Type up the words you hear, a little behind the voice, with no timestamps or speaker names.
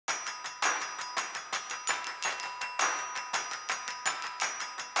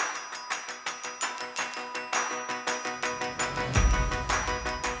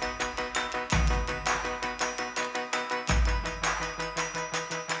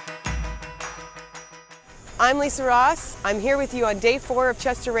I'm Lisa Ross. I'm here with you on day 4 of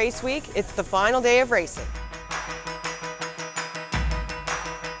Chester Race Week. It's the final day of racing.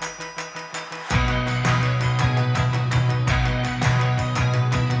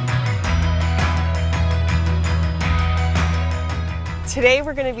 Today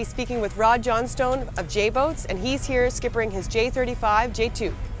we're going to be speaking with Rod Johnstone of J-Boats, and he's here skippering his J35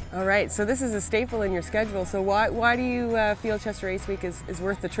 J2. All right, so this is a staple in your schedule. So why do you feel Chester Race Week is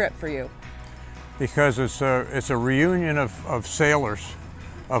worth the trip for you? Because it's a reunion of sailors,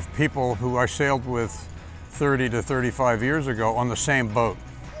 of people who I sailed with 30 to 35 years ago on the same boat.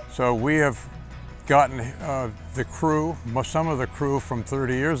 So we have gotten the crew, some of the crew from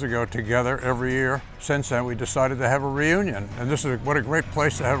 30 years ago together every year. Since then we decided to have a reunion, and this is what a great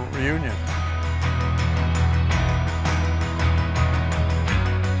place to have a reunion.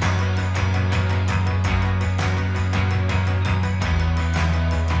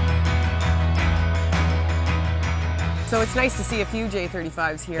 So it's nice to see a few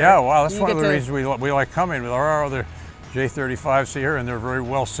J35s here. Yeah, well, that's one of the reasons we like coming. There are other J35s here, and they're very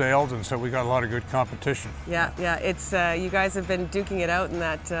well sailed, and so we got a lot of good competition. Yeah, yeah. It's you guys have been duking it out in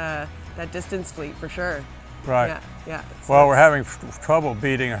that distance fleet for sure. Right. Yeah, yeah. Well, we're having trouble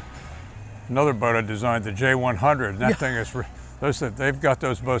beating another boat I designed, the J100. And that thing is, they've got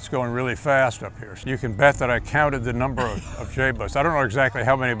those boats going really fast up here. So you can bet that I counted the number of J-boats. I don't know exactly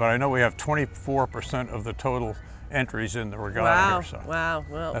how many, but I know we have 24% of the total entries in the regatta here. So wow.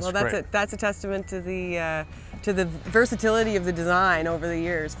 Well, that's that's a testament to the versatility of the design over the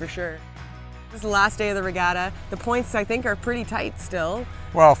years, for sure. This is the last day of the regatta. The points, I think, are pretty tight still.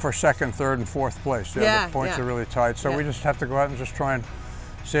 Well, for second, third, and fourth place, yeah, the points are really tight. So we just have to go out and just try and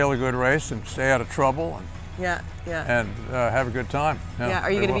sail a good race and stay out of trouble and have a good time. Yeah. Are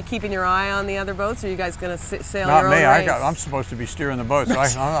you going to be keeping your eye on the other boats, or are you guys going to sail Not your me. own race? I'm supposed to be steering the boats.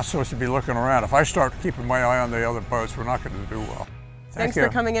 I'm not supposed to be looking around. If I start keeping my eye on the other boats, we're not going to do well. Thanks for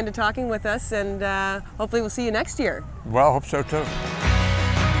coming in to talking with us, and hopefully we'll see you next year. Well, I hope so too.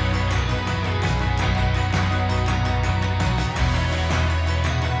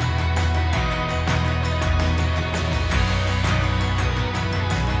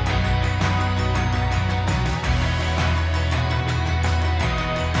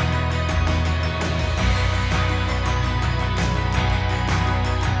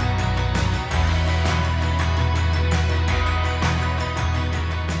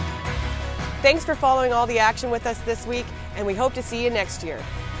 Thanks for following all the action with us this week, and we hope to see you next year.